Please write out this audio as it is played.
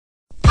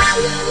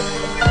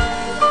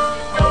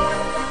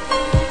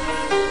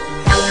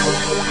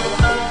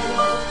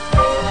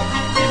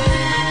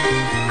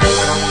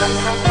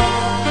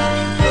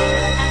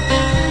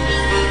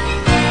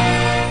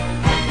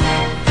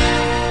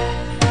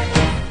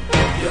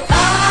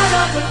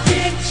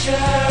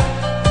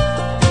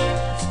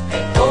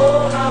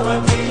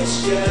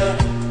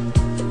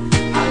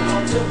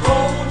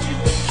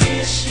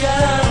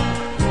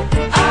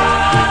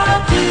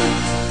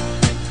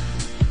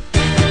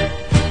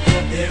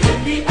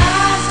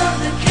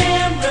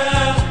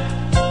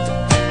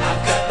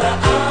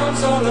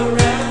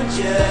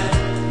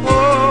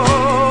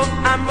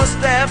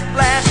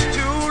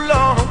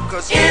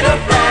In a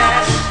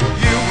flash,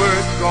 you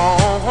were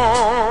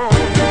gone.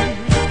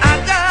 I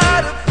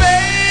got a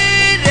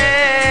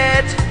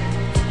faded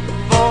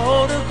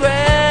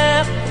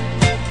photograph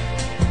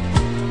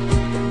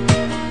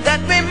that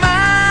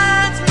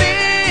reminds me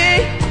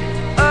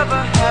of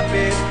a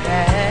happy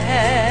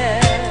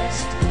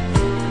past.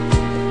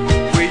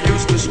 We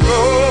used to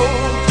stroll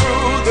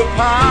through the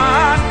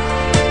park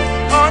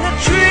on a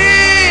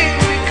tree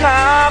we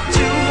carved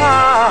two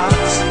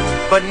hearts,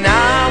 but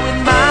now in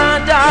my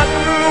dark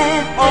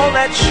room, all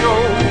that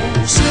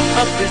shows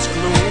up is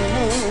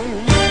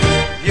gloom.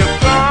 You're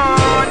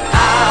gone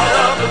out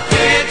of the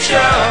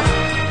picture.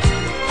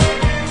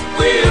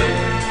 Will,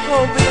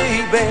 oh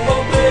baby,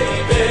 oh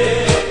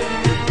baby,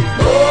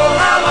 oh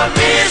how I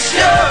miss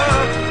you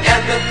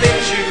and the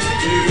things you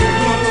do.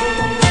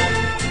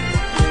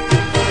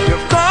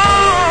 You're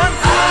gone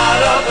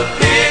out of the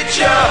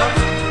picture.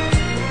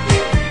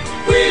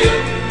 Will,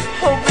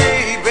 oh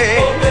baby,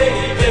 oh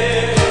baby,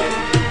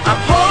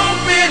 I'm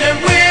hoping and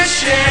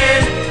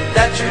wishing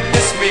that you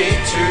miss me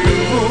too.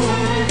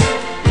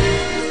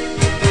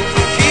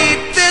 Keep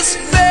this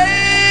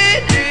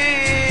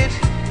faded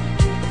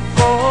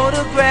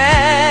photograph.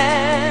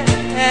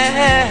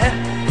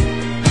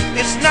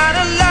 It's not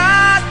a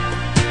lot,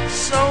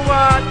 so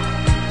what?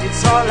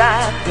 It's all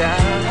I've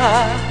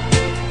got.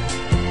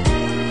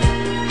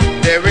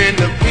 There in